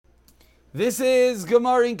This is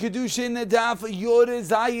Gemara in Kiddushin, Daf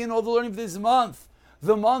Yomi, all the learning for this month.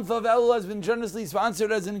 The month of Elul has been generously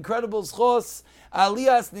sponsored as an incredible schos,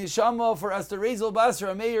 Aliyas Nishama for us to raise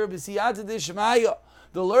Basra Meir B'siyata Dishmaya.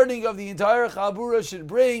 The learning of the entire Chabura should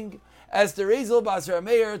bring Esther Rezel Basra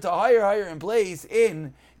Meir to higher in place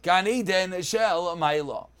in Gan Eden Shel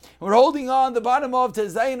Maila. We're holding on the bottom of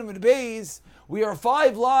Tezayin and Beis. We are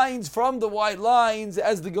 5 lines from the white lines,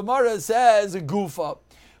 as the Gemara says, Gufa.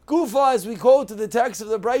 Gufa, as we quote the text of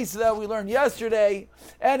the Brisa that we learned yesterday,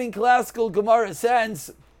 and in classical Gemara sense,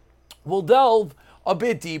 will delve a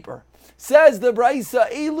bit deeper. Says the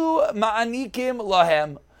Brisa, Elu ma'anikim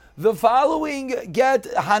lahem. The following get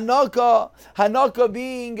Hanaka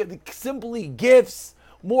being simply gifts,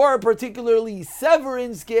 more particularly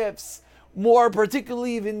severance gifts. More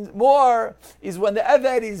particularly, even more, is when the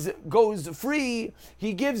Eved goes free,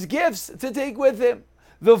 he gives gifts to take with him.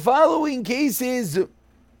 The following cases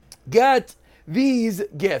get these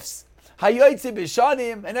gifts. Hayoytze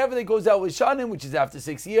b'shanim, and everything goes out with shanim, which is after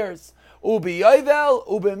 6 years. Ubi yovel,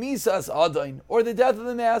 ube misas adain, or the death of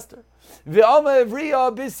the master. Ve'ama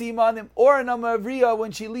evriya b'simanim, or an ama evriya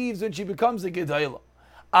when she leaves, when she becomes a gedayla.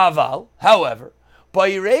 Aval, however,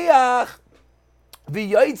 b'yireach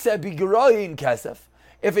v'yoytze b'girayin kesef,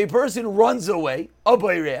 if a person runs away, a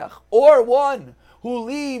b'yireach, or one who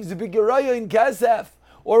leaves b'girayin kesef,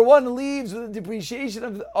 or one leaves with a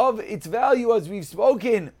depreciation of its value, as we've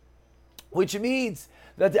spoken, which means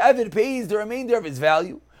that the Eved pays the remainder of its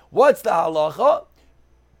value. What's the halacha?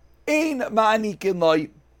 Ein ma'anikin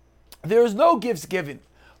loy. There is no gifts given.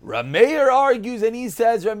 Rameir argues and he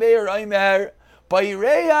says, Rameir Aimer,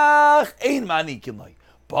 Baireach ein ma'anikin loy.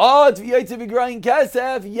 But v'yaytze b'grayin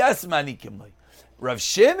kesef, yes ma'anikin loy. Rav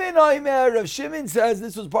Shimon Aimer, Rav Shimon says,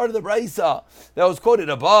 this was part of the Brisa that was quoted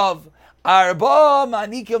above, Arba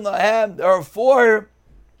manikim lahem. There are 4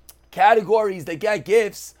 categories that get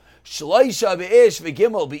gifts. Shloisha be'ish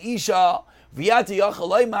v'gimel be'isha v'yati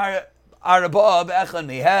yachaloy arba be'echan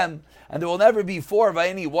mehem. And there will never be 4 by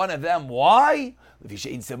any one of them. Why?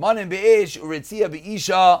 L'fishein simanim be'ish u'ritzia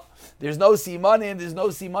be'isha. There's no simanim, there's no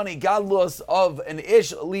simani gadlus of an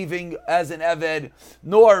ish leaving as an eved,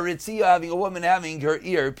 nor ritzia having a woman having her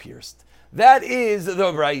ear pierced. That is the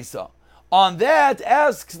Brisa. On that,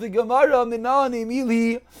 asks the Gemara, Minani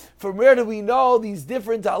Mili, from where do we know these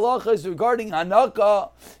different halachas regarding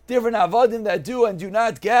Hanaka, different avadim that do and do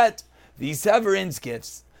not get these severance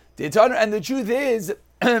gifts? And the truth is,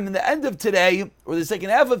 in the end of today, or the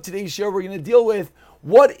second half of today's show, we're going to deal with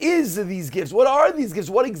what is these gifts? What are these gifts?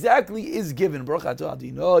 What exactly is given?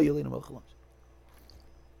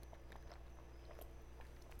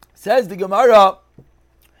 Says the Gemara,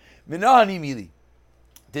 Minani Mili.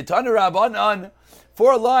 Titana Rabbanan,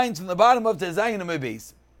 4 lines from the bottom of Tezayin and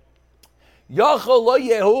Beis. Yachol lo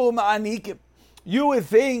yehu ma'anikim. You would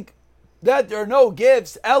think that there are no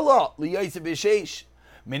gifts. Ella liyayse b'sheish.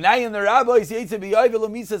 Minayin the rabbis yayse b'yovel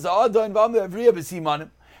misas ha'adon v'ama avriya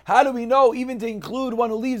b'simanim. How do we know even to include one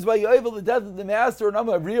who leaves by yovel the death of the master and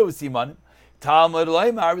ama avriya b'simanim? Talmud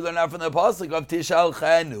loymar, we learn out from the pasuk of Tishal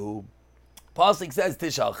Chenu. Pasuk says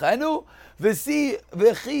Tishal Chenu. V'chi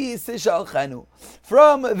Tishal Chenu.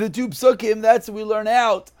 From the 2 psukim, that's we learn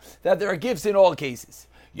out that there are gifts in all cases.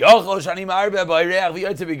 So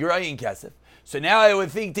now I would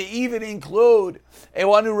think to even include a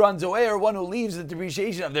one who runs away or one who leaves the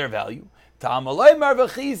depreciation of their value. And from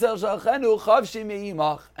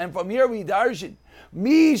here we darshan,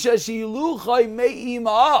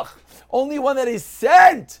 only one that is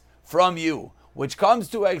sent from you, which comes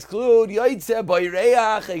to exclude Yoitze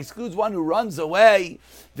Baireach, excludes one who runs away.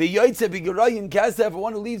 The Yoitze B'girayin Kesef,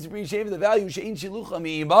 one who leaves depreciation of the value, Shein Shilucha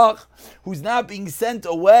Mi'imach, who's not being sent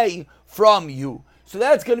away from you. So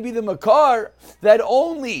that's going to be the makar that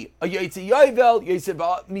only a Yoitze Yovel, Yoitze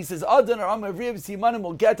Misas Adan, or Amavriya B'simanim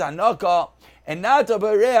will get Hanaka, and not a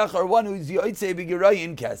Baireach, or one who's Yoitze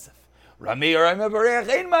B'girayin Kesef. Rameir Baireach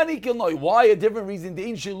Ein Manikin Loi. Why a different reason?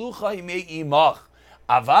 Dein Shilucha Mi'imach.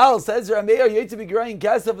 Aval, says Rameir Yoitze B'girayin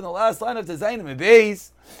Kesef in the last line of Tezayin and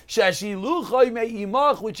Beis, Shashiluchay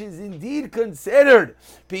Me'imach, which is indeed considered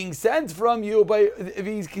being sent from you, if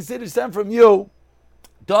he's considered sent from you,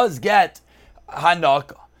 does get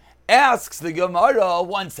Hanaka. Asks the Gemara,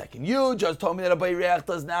 1 second, you just told me that a Baireach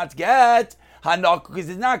does not get Hanaka because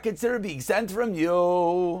it's not considered being sent from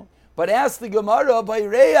you. But ask the Gemara,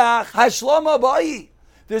 Baireach Hashlama Bai.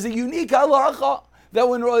 There's a unique halacha that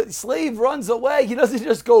when a slave runs away, he doesn't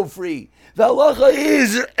just go free. The halacha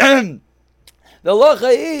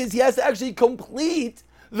is he has to actually complete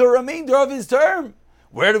the remainder of his term.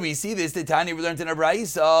 Where do we see this? The Tanya we learned in a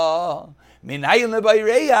Brisa. Minayin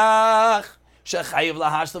lebayreach. Shechayiv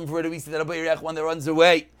lahashlam, for where do we see that a Bayrech, one that runs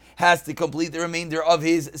away, has to complete the remainder of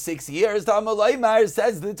his 6 years? Talmud Laimar,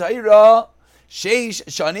 says the Torah, Sheish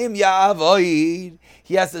shanim ya'avoid.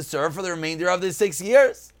 He has to serve for the remainder of the 6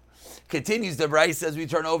 years. Continues the Bryce as we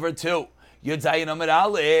turn over to Yud Zayin Amud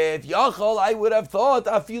Aleph. Yachol, I would have thought,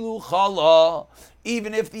 afilu chala,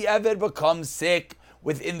 even if the Eved becomes sick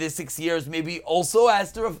within the 6 years, maybe also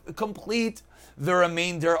has to complete the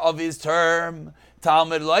remainder of his term.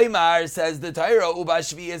 Talmud Loimar, says the Torah,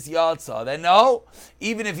 ubashviyas yatsa. Then no,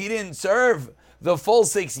 even if he didn't serve the full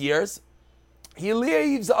 6 years, he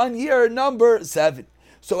leaves on year number 7.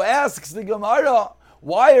 So asks the Gemara,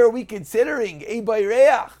 why are we considering a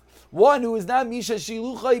bayreach, one who is not misha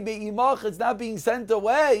shiluchai be'imach, it's not being sent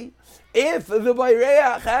away, if the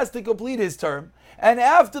bayreach has to complete his term? And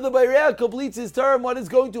after the bayreach completes his term, what is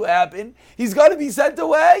going to happen? He's going to be sent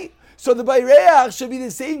away. So the bayreach should be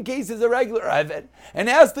the same case as a regular eved. And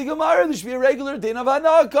ask the Gemara, there should be a regular din of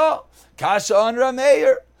hanaka. Kasha on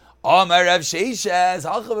Rameir. Amar Rav Sheishes,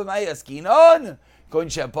 hacha b'mayaskinon, kon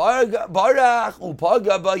sheparach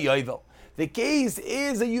upaga b'yovel. The case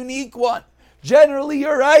is a unique one. Generally,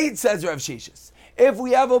 you're right, says Rav Sheishes. If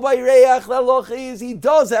we have a bayreach, the halacha is he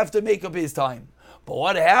does have to make up his time. But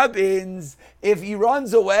what happens if he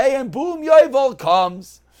runs away and boom, yovel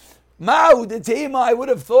comes? Ma'u the tema, I would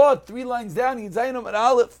have thought 3 lines down, Yitzayin Amud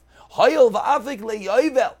Aleph, Hayil va'afik le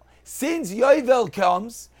yovel. Since yovel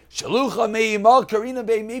comes, Shalucha me'imal karina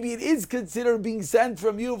bey, maybe it is considered being sent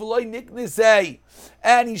from you, v'loy niknesei,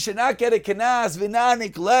 and he should not get a kanas,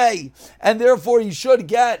 v'nanik lei, and therefore he should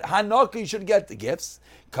get hanaka, he should get the gifts.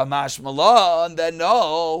 Kamash malan, then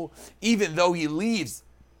no, even though he leaves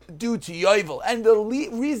due to yovel, and the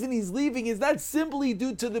reason he's leaving is not simply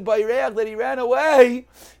due to the bayreach that he ran away,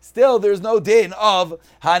 still there's no din of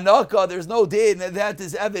hanaka, there's no din that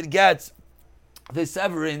this eved gets the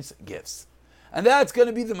severance gifts. And that's going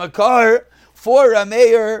to be the makar for a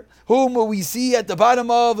mayor, whom we see at the bottom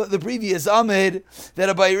of the previous amid, that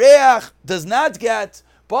a bayreach does not get,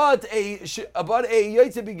 but a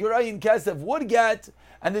yotze b'girayin kesef would get,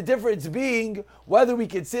 and the difference being whether we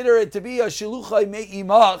consider it to be a shiluchai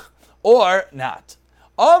me'imach or not.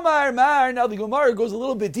 Amar Mar, now the Gemara goes a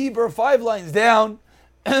little bit deeper, 5 lines down,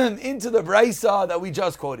 into the brisa that we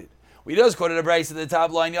just quoted. We just quoted a brisa at the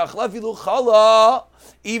top line, Yachlafilu chala.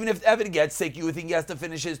 Even if Evid gets sick, you would think he has to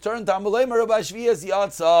finish his turn. Tambalei marabashviyas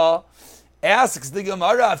yatsa. Asks the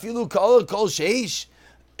Gemara, afilu kala kol sheish.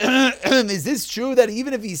 Is this true that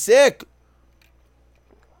even if he's sick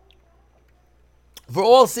for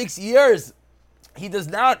all 6 years, he does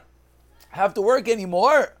not have to work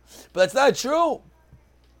anymore? But that's not true.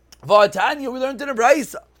 V'atanya, we learned in the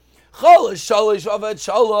brisa. Chalash shalish avet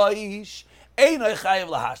shalish. Einay chayiv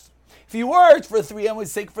lahash. If he worked for 3 and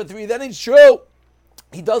was sick for 3, then it's true.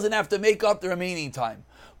 He doesn't have to make up the remaining time.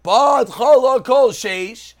 But chala kol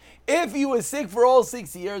sheish, if he was sick for all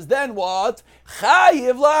 6 years, then what?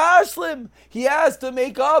 Chayiv lahashlim. He has to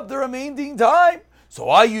make up the remaining time. So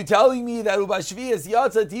are you telling me that Ubashviyas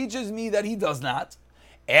Yatza teaches me that he does not?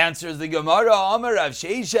 Answers the Gemara, Amar Rav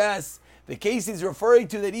Sheishes. The case he's referring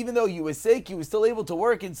to, that even though he was sick, he was still able to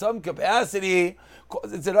work in some capacity.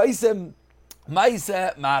 It's an Aisem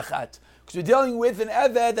Maisa Machat. Because we're dealing with an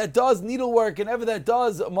Eved that does needlework, an Eved that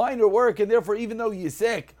does minor work, and therefore even though he is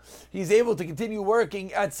sick, he's able to continue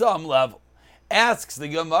working at some level. Asks the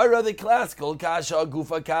Gemara, the classical Kasha,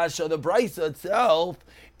 Gufa Kasha, the Brisa itself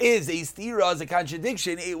is a stira, as a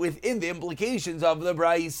contradiction within the implications of the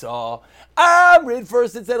Brisa. Amrid,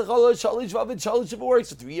 first it said, if it works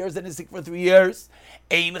for 3 years, then is sick for 3 years.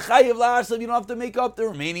 Ein chayiv la'ashlim, you don't have to make up the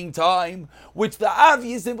remaining time, which the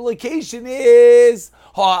obvious implication is,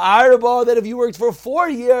 ha'arba, that if you worked for 4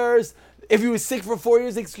 years, if he was sick for 4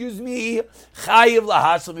 years, chayiv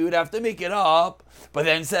lahashlim, he would have to make it up. But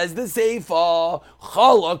then says the Seifa,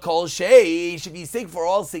 chala kol sheish, if he's sick for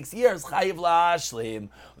all 6 years, chayiv lahashlim.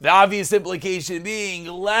 The obvious implication being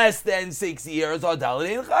less than 6 years,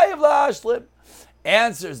 chayiv lahashlim.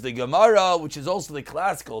 Answers the Gemara, which is also the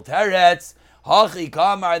classical teretz, hachi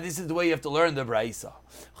kamar, this is the way you have to learn the Braisa.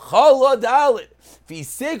 Chala dalit, if he's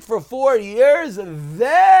sick for 4 years,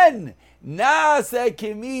 then nasa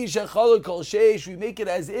kimi shechala kol sheish, we make it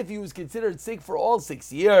as if he was considered sick for all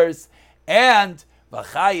 6 years, and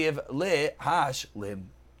v'chayiv lehashlim.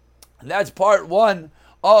 And that's part 1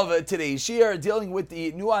 of today's shir, dealing with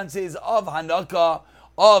the nuances of hanaka,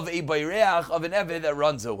 of a bayreach, of an eved that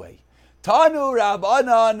runs away. Tanu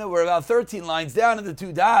Rabbanan, we're about 13 lines down in the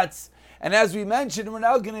 2 dots, and as we mentioned, we're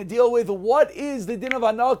now going to deal with what is the din of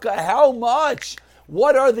hanaka, how much,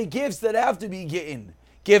 what are the gifts that have to be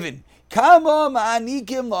given. Kama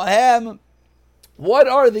ma'anikim lahem, what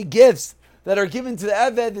are the gifts that are given to the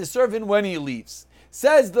Eved, the servant, when he leaves.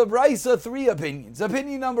 Says the Brisa, 3 opinions.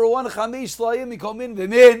 Opinion number 1, Chamesh Slayim Mikomin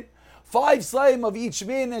V'min. 5 Slayim of each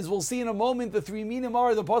min, as we'll see in a moment. The 3 minim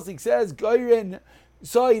are, the Pasuk says, Gairin,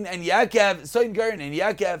 Soin, and Yaakov. Soin, Gairin, and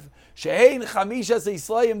Yaakov. Shehein Chamisha Say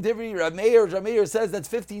Slayim Divri. Rav Meir says that's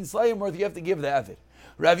 15 Slayim worth you have to give the Eved.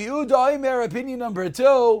 Rav Yehuda Omer, opinion number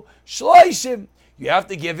 2, Shloishim. You have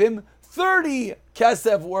to give him 30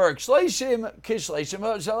 kesef work. Shleishim kishleishim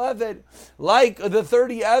shalaved, like the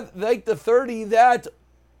 30 that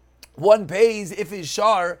one pays if his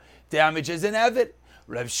shar damages an eved.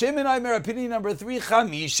 Rav Shimon Aimer, opinion number 3,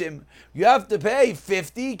 chamishim. You have to pay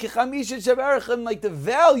 50 kichamishim shabarachim, like the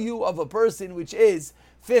value of a person, which is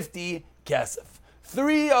 50 kesef.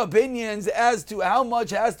 3 opinions as to how much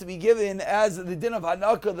has to be given as the din of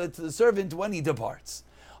hanaka to the servant when he departs.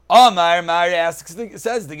 Amar Mar asks,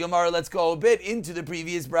 says the Gemara, let's go a bit into the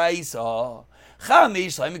previous brayso.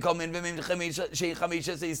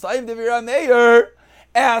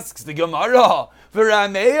 Asks the Gemara,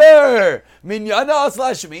 V'Rameir, Minyana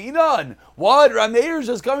slash Minan. What? Rameir is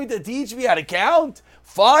just coming to teach me how to count?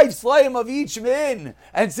 5 slayim of each min.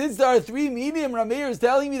 And since there are 3 minim, Rameir is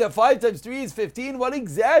telling me that 5 times 3 is 15. What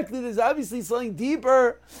exactly? There's obviously something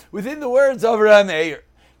deeper within the words of Rameir.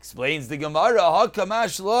 Explains the Gemara,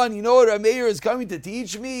 Hakamash Lan, you know what Rameir is coming to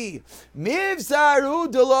teach me?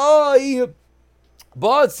 Mivsaru Deloi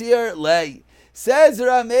Batsir Lei. Says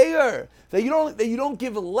Rameir that you don't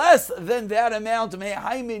give less than that amount.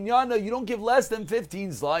 You don't give less than 15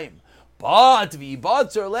 slayim. But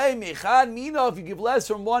Batsir Lei Mechad Mina, if you give less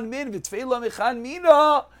from 1 min, Vitzfela Mechad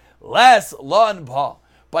Mina, less Lan Pa.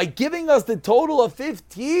 By giving us the total of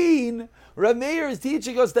 15, Rameir is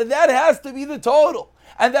teaching us that has to be the total.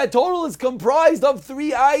 And that total is comprised of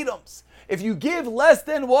 3 items. If you give less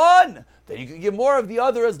than 1, then you can give more of the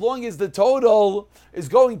other as long as the total is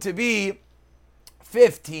going to be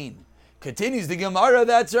 15. Continues the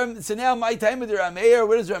Gemara, so now my time with the Rameir,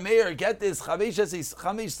 where does Rameir get this Chamesh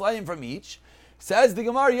Slayim from each? Says the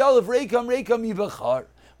Gemara, Yalav Reikam Yibachar.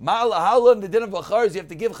 Ma'alahalam, the din of Bachar is you have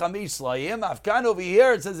to give Chamesh Slayim. Afkan over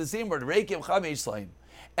here, it says the same word, Reikim Chamesh Slayim.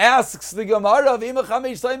 Asks the Gemara of Ima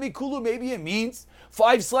Chamesh Slayim Mikulu, maybe it means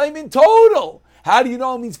 5 slayim in total. How do you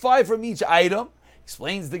know it means 5 from each item?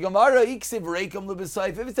 Explains the Gemara, Iksiv Reikam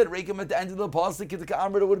L'B'Sayf. If it said Reikam at the end of the pasuk, it would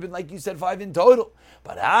have been like you said 5 in total.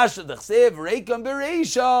 But Asha D'Chsev Reikam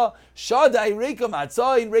Bereisha, Shadai Reikam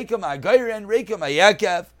Atzayin, Reikam Agayren, Reikam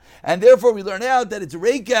Ayakev. And therefore we learn out that it's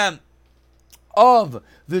Reikam of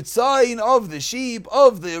the tzayin, of the sheep,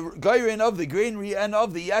 of the gairin, of the granary, and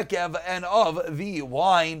of the yakev, and of the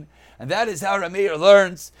wine. And that is how Rameir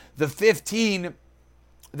learns the 15.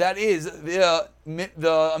 That is the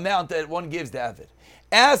amount that one gives to Eved.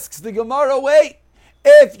 Asks the Gemara, wait,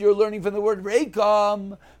 if you're learning from the word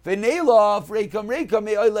Reikam, V'neilaf, Reikam,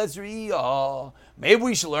 Me'oiles Riyah, maybe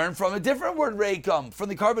we should learn from a different word Reikam, from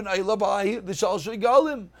the carbon Eilabai, the Shal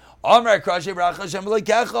Shigalim. Amar Krashe Bracha Hashem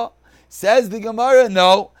Lekecha. Says the Gemara,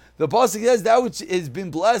 no, the pasuk says that which has been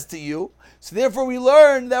blessed to you. So therefore we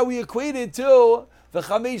learn that we equate it to the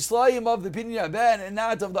Chamesh Slayim of the opinion of Ben and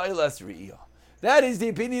not of the Eiles Riyah. That is the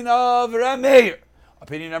opinion of Rameir.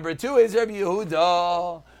 Opinion number 2 is Rabbi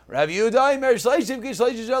Yehuda. Rabbi Yehuda, Imer Shleishim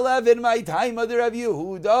Kishleishish Alev, in my time of the Rabbi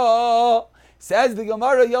Yehuda. Says the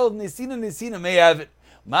Gemara, Yalav Nisina may have it.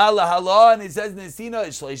 Ma'alahala, and it says Nisina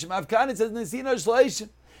Shleishim. Afkan, it says Nisina Shleishim.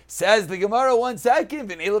 Says the Gemara, 1 second,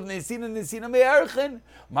 V'neilav Nisina may erchen.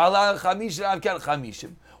 Ma'ala Chamishim, Afkan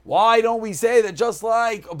Chamishim. Why don't we say that just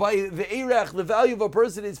like by the Erech, the value of a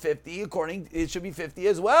person is 50, it should be 50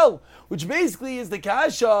 as well? Which basically is the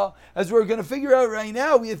Kasha, as we're going to figure out right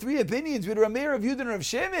now. We have 3 opinions with Rameir, Rav Yehuda, and Rav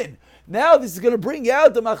Shimon. Now this is going to bring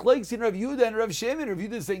out the Machlekes in Rav Yehuda and Rav Shimon. Rav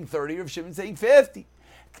Yehuda is saying 30, Rav Shimon saying 50.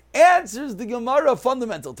 Answers the Gemara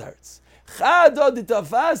fundamental teretz.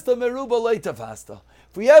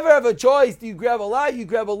 If we ever have a choice, do you grab a lot, you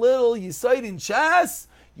grab a little, you cite in Shas,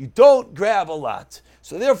 you don't grab a lot.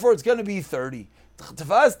 So therefore it's going to be 30.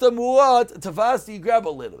 Tafasta muat, tafasta you grab a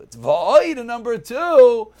little bit. Va'oid, number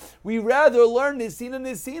 2, we rather learn Nisina,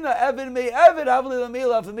 Evid may Evid, Havli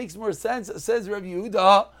Lamelaf. It makes more sense, says Rabbi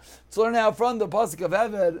Yehuda. Let's learn out from the pasuk of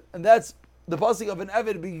Evid, and that's the pasuk of an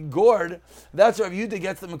Evid being gored. That's Rabbi Yehuda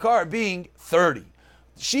gets the Makar being 30.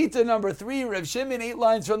 Shita number 3, Rav Shimon, 8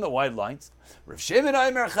 lines from the wide lines. Rav Shimon,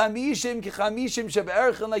 Aimer Chamishim, Ki Chamishim Sheb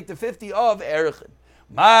Erchen, like the 50 of Erchen.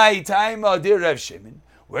 My time, dear Rav Shimon.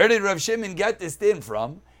 Where did Rav Shimon get this din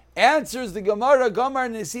from? Answers the Gemara, Gamar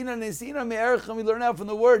Nisina Me'erchem. We learn out from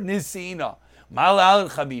the word Nisina. Malal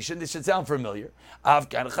Chamishim. This should sound familiar.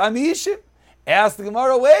 Afkan Chamishim. Ask the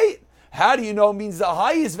Gemara, wait. How do you know it means the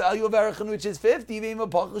highest value of Erechin, which is 50,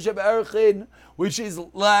 which is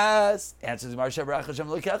less? Answers Mar Shebarach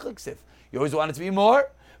Hashem L'Kech Ksif. You always want it to be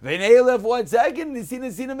more. 1 second.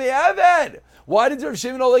 Why did Rav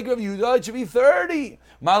Shimon hold like Rav Yehuda? It should be 30.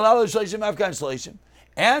 Malal Shleishim Afkan Shleishim.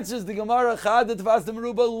 Answers the Gemara, Chad Tefasta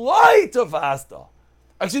Meruba Loi Tefasta.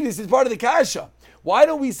 Actually, this is part of the Kasha. Why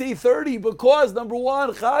don't we say 30? Because number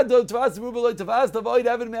one, Chad Tefasta Meruba Loi Tefasta Void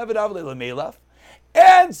Evid Mevid Avle Lemelach.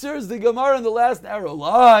 Answers the Gemara in the last narrow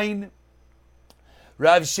line.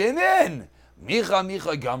 Rav Shimon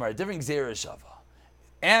Micha Gamar, different Gzeira Shava.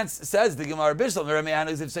 And says the Gemara Bishlam, the Rameyan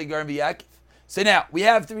is if Segar and Biyakif. So now, we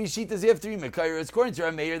have 3 Shitas, you have 3 Mekayr. According to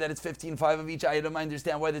Rameir, that it's 15.5 of each item. I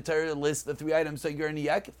understand why the Torah lists the 3 items, Segar and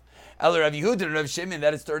Biyakif. El Rav Yehuda and Rav Shimon,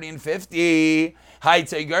 that it's 30 and 50. Hi,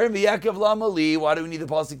 Segar and Biyakif Lamali. Why do we need the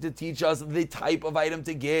Pasuk to teach us the type of item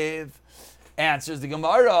to give? Answers the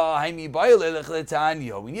Gemara, we need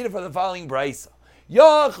it for the following Brisa.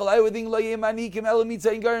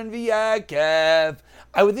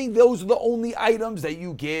 I would think those are the only items that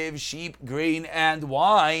you give: sheep, grain, and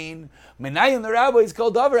wine. Menayin the rabbi is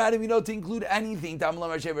called Davar. How do we know to include anything? Hashem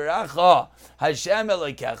Elokecha.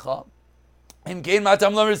 Asked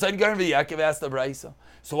the Brisa.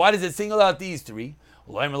 So why does it single out these 3?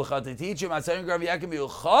 To teach him,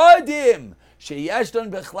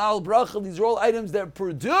 these are all items that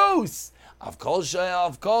produce.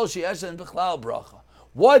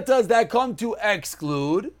 What does that come to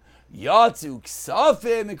exclude? Yatsu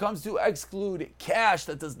ksafim. It comes to exclude cash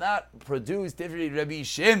that does not produce. Different Rabbi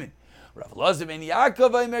Shimon. Rav Lazar ben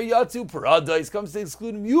Yaakov Aimer Yatsu paradise comes to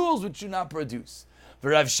exclude mules which do not produce. For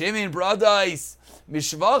Rav Shimon paradise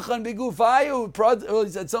mishvachan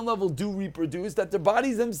begufayu. At some level do reproduce, that their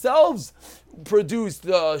bodies themselves produce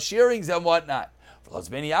the shearings and whatnot. For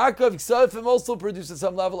Lazar ben Yaakov ksafim also produce at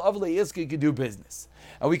some level. Avle Yiska could do business.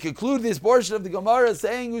 And we conclude this portion of the Gemara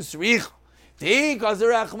saying Usrich. Because of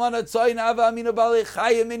Gair Nava Amina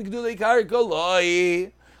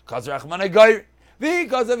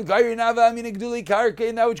Gduli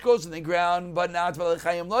Karka, now which goes to the ground, but not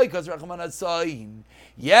Valachayim Loi, because Rachman Atzayin.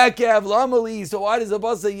 Yakev Lamali, so why does the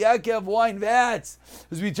boss say Yakev wine vats?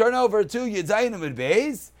 As we turn over to Yedzayinim at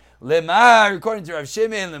Beis, Lemar, according to Rav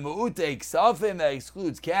Shimon, Lemu'ute Ksafim, that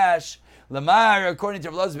excludes cash. Lemar, according to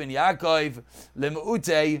Rav Lazar ben Yaakov,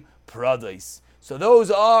 Lemu'ute Pradais. So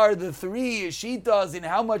those are the 3 shitas in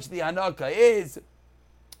how much the Hanaka is,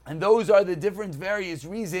 and those are the different various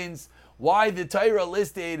reasons why the Torah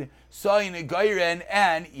listed Sayin, Gairen,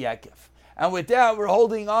 and Yaakov. And with that, we're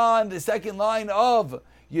holding on the second line of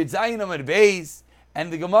Yudzayin Amud Beis,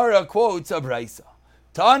 and the Gemara quotes a Brisa.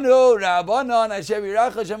 Tanu Rabbanan Hashem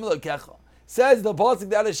Yirach Hashem Elokecha. Says the pasuk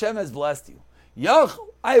that Hashem has blessed you. Yach,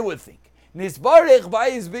 I would think. Nisbarich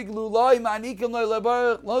bayis big luloi manikim loy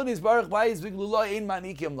lebarich lo nisbarich bayis big luloi ein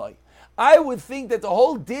manikim loy. I would think that the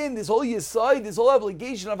whole din, this whole yesod, this whole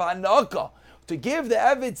obligation of Hanaka to give the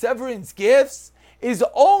Eved severance gifts is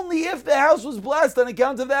only if the house was blessed on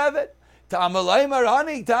account of the Eved. Ta'amalai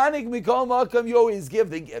marhanik tanik mikol makam, you always give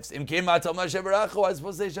the gifts. Imkim matal mashabaracha, I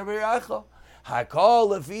supposed to say shabaracha.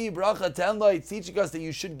 Hakol lefi bracha ten loy, it's teaching us that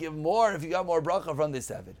you should give more if you got more bracha from this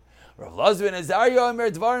Eved. Rav Lazar ben Azariah Omer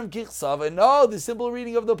Dvarim Kichsava. No, the simple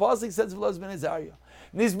reading of the pasuk says Rav Lazar ben Azariah.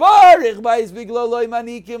 Nisbarich bayis biglo loy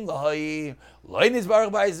manikim loy. Loy nisbarich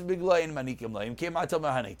bayis biglo in manikim loy. Came out of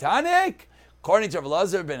Tanik. According to Rav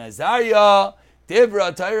Lazar ben Azariah,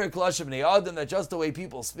 Dibra Torah Klash b'nei Adam, that just the way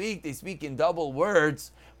people speak, they speak in double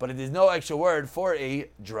words, but it is no extra word for a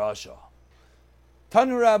drasha.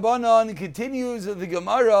 Tanu Rabbanan continues the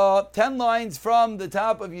Gemara, 10 lines from the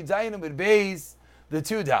top of Yudzayin Amud Beis. The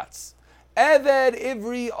 2 dots. Eved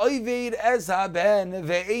ivri oived es haben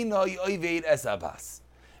ve'enoi oived es habas.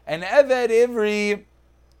 An Eved ivri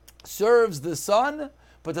serves the son,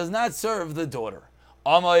 but does not serve the daughter.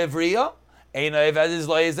 Ama ivriya, eino eved is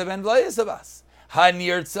loyes haben v'loyes habas.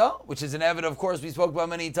 Hanirtza, which is an Eved, of course, we spoke about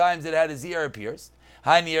many times, it had his ear pierced.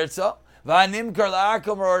 Hanirtza, v'hanimkar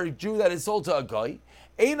la'akam, or a Jew that is sold to a guy.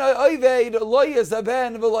 Eino oived loyes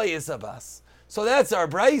haben v'loyes habas. So that's our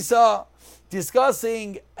Brisa,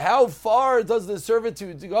 discussing how far does the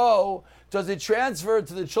servitude go? Does it transfer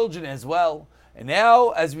to the children as well? And now,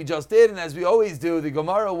 as we just did, and as we always do, the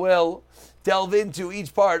Gemara will delve into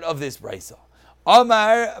each part of this Brisa.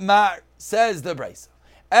 Amar Mar, says the Brisa.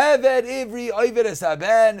 Eved ivri oived es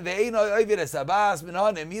haben ve'eno oived es habas.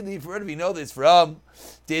 Menon, immediately, where do we know this from?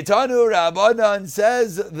 Titanu Rabbanan,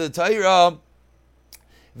 says the Torah.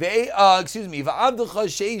 Va'avdecha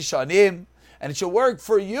sheish shanim. And it shall work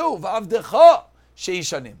for you, v'avdecha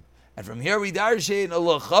sheishanim. And from here we darshan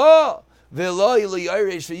alacha v'lo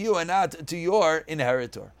l'yaresh, for you and not to your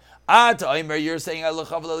inheritor. You're saying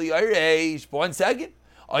but 1 second.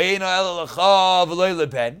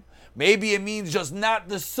 Maybe it means just not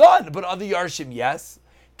the son, but other Yarshim, yes.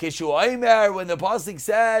 When the Pasuk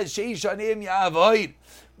says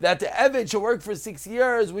that the Eved should work for 6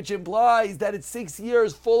 years, which implies that it's 6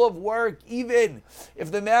 years full of work, even if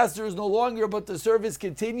the master is no longer, but the service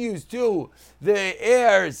continues to the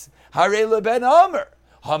heirs. Hare leben Amr.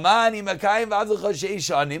 Hamani makayim v'avlecha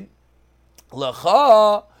sheishanim.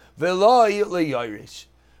 Lacha v'loi le'yirish.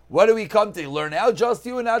 What do we come to learn now? Just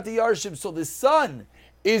you and not the Yarshim. So the son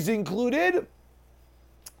is included.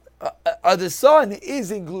 The son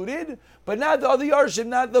is included, but not the other Yarshim,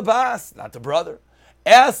 not the Bas, not the brother.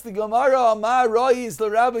 Ask the Gemara,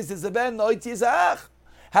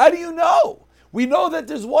 how do you know? We know that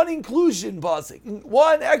there's one inclusion pasuk,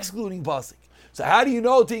 one excluding pasuk. So how do you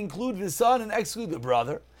know to include the son and exclude the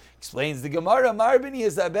brother? Explains the Gemara,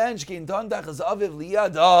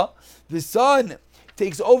 the son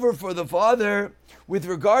takes over for the father with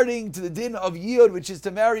regarding to the din of yiyud, which is to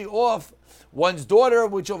marry off one's daughter,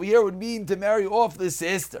 which over here would mean to marry off the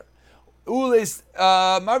sister. And as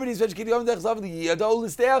well,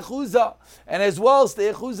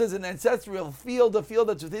 ste'achuzah is an ancestral field, a field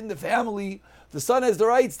that's within the family. The son has the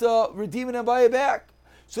rights to redeem it and buy it back.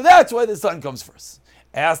 So that's why the son comes first.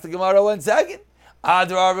 Ask the Gemara 1 second.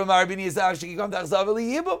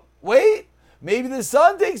 Wait, maybe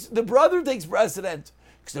the brother takes precedent,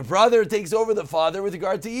 because the brother takes over the father with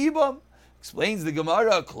regard to Ibam. Explains the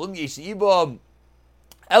Gemara, Klum yesh Ibam,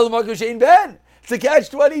 El Makoshein Ben. It's a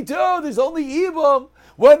catch-22. There's only Ibam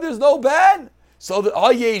when there's no Ben. So the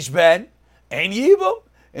Yesh Ben and Yibam.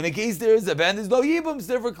 In the case there is a Ben, there's no Yibam. So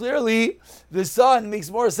therefore, clearly, the son makes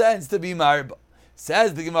more sense to be Marba.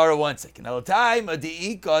 Says the Gemara 1 second. It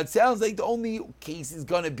sounds like the only case is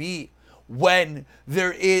going to be when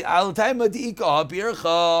there is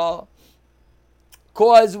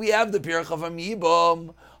because we have the Pircha from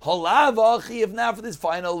Yibam. If not for this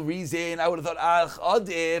final reason, I would have thought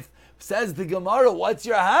Adif. Says the Gemara, what's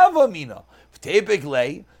your Havamina?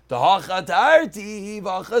 Typically, the Hachatarti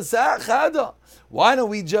Vachasachada. Why don't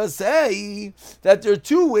we just say that there are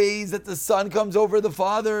two ways that the son comes over the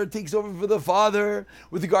father, takes over for the father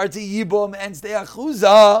with regard to Yibum and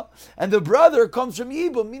Steachuza, and the brother comes from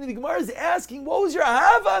Yibum? Meaning the Gemara is asking, what was your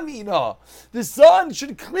Havamina? The son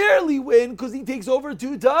should clearly win because he takes over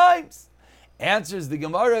 2 times. Answers the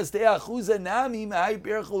Gemara, Steachuza nami ma'ai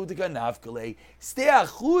bircha utika nafkale.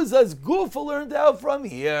 Steachuza's gufa learned out from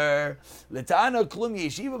here. Letana klum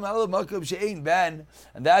yeshiva ma'ala makab she'ein ben.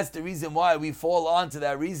 And that's the reason why we fall onto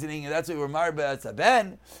that reasoning, and that's why we're marba as a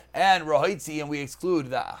ben, and rohaitzi, and we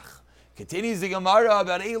exclude the ach. Continues the Gemara,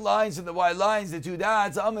 about 8 lines from the white lines, the 2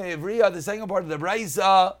 dots, Amma Ivriya, the second part of the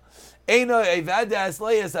Braisa, Eino evadas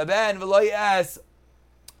le'es aben v'lo'es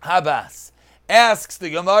habas. Asks the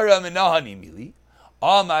Gemara, Menahani Mili,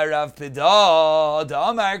 Amar Rav Pida, the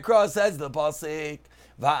Amar Cross says the Pasik,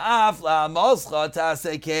 Va'af la moscha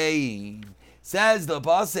tasekein. Says the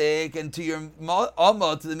Pasik, and to your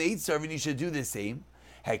Amma, to the maidservant, you should do the same.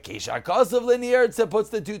 Hekesha Kosav Liniertze puts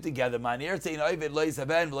the 2 together. Maniertze in Ovid Lois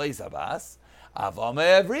Aben V'Lois Abbas.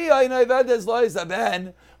 Avama Evriya in Ovid is Lois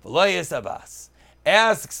Aben V'Lois Abbas.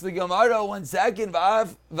 Asks the Gemara 1 second,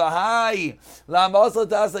 Vahai, Lamosla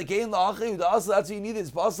Tasakein Lachi, that's what you need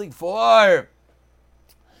this pasuk for.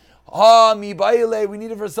 Mi Baile, we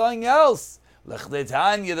need it for something else.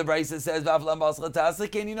 Lechdetanya, the Brisa says, Vav Lamosla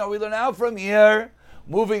Tasakein, we learn out from here.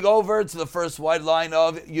 Moving over to the first wide line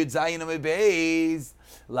of Yud Zayin Beis.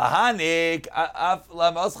 Lahanik,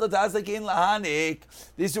 Lamosla Tasakein Lahanik.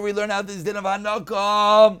 This is where we learn out this din of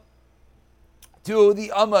Hanakam to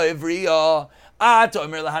the Amma Ivriya. How do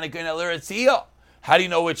you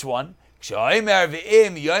know which one? So says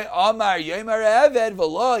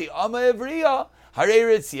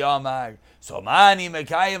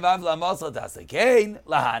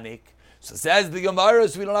the Gemara,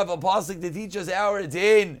 so we don't have a pasuk to teach us our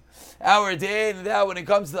din. Our din, that when it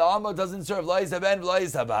comes to the Amma, doesn't serve Lois Haben,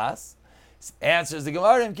 Lois Habas. Answers the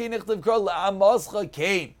Gemara,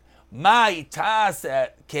 my taset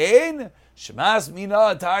kain. Shemas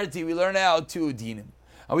mina tarti, we learn out 2 dinim.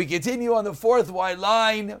 And we continue on the 4th wide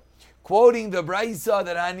line, quoting the Braisa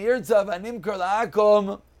that Hanirtzav Hanimkar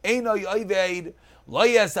La'akom Eino Yoived Lo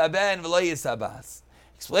Yesaben V'Lo Yesabas.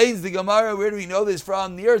 Explains the Gemara, where do we know this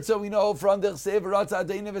from? Nirtza we know from the Chsev Ratza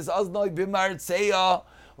Adeinev Aznoi Bimartseya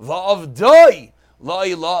V'Avdoi Lo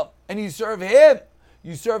Ilah. And you serve him,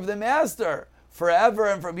 you serve the master forever.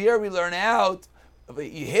 And from here we learn out,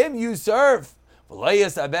 him you serve. Now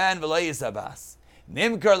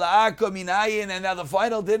Nimkar la'akum minayin, and now the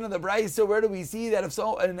final din of the brayso. Where do we see that if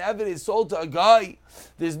an eved is sold to a guy,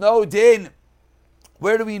 there's no din?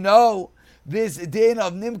 Where do we know this din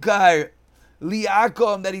of nimkar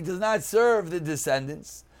li'akum that he does not serve the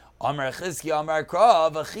descendants? Amar Chizki Amar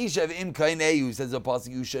Krav Achishav Im Kaineyu, says the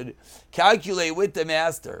pasuk, you should calculate with the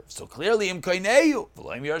master. So clearly Im Kaineyu,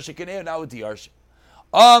 V'loim Yarsha Kaineyu, not with the Yarsha.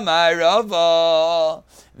 Amar Rava.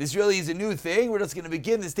 This really is a new thing. We're just going to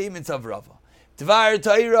begin the statements of Rava. Tvar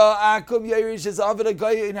Taira Akum Yairish is Avad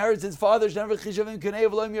Agaya inherits his father's never Chishav Im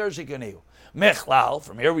Kaineyu, V'loim Yarsha Kaineyu. Mechlal,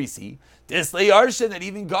 from here we see this Yarsha, that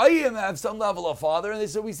even Goyim have some level of father, and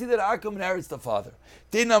so we see that Akum inherits the father.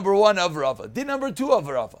 Din number 1 of Rava. Din number 2 of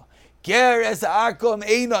Rava. Ger es Akum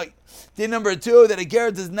einoi. Din number 2, that a ger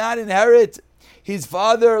does not inherit his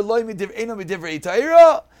father. Loi einoi midivrei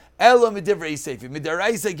Torah, elo midivrei sefer.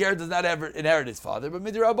 Midaraisa, ger does not ever inherit his father, but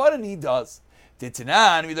midrabanan he does.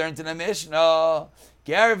 Ditanan, we learned in the Mishnah.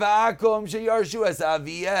 Ger va'akum sheyarshu es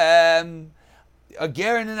aviem. A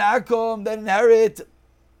ger and an akum that inherit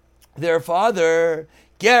their father.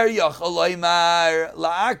 Ger yachal loymar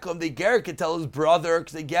la'akum. The ger can tell his brother,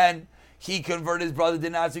 because again, he converted his brother,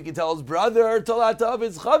 did not, so he can tell his brother,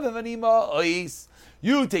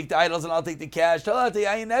 you take the idols and I'll take the cash. You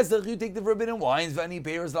take the forbidden wines, and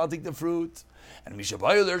I'll take the fruit. And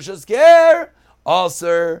Mishabayu l'rshus ger.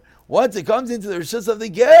 Also, once it comes into the rshus of the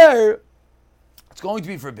ger, it's going to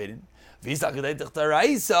be forbidden. If you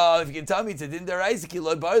can tell me it's a din deraisa, ki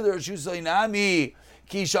lo ba'u l'rshus oinami,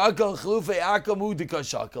 ki shakal chlufei akamu dika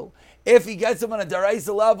shakal. If he gets them on a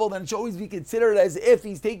deraisa level, then it should always be considered as if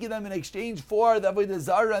he's taking them in exchange for the avodah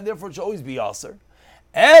zarah, and therefore it should always be aser.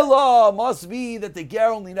 Ella must be that the ger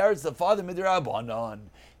only inherits the father midrabanan.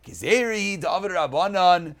 Kizeri David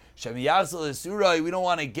Rabbanan Shemiyasel Esurai. We don't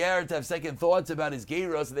want a ger to have second thoughts about his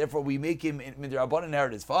geros, so therefore we make him midrabanan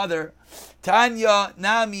inherit his father. Tanya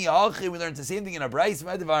Nami Hachi. We learned the same thing in a brayso.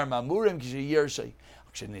 Medvar Mamurim Kishayirshai.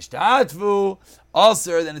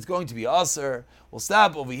 Aser, then it's going to be aser. We'll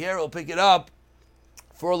stop over here. We'll pick it up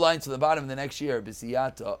 4 lines to the bottom of the next year.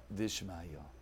 B'siyata Dishmaya.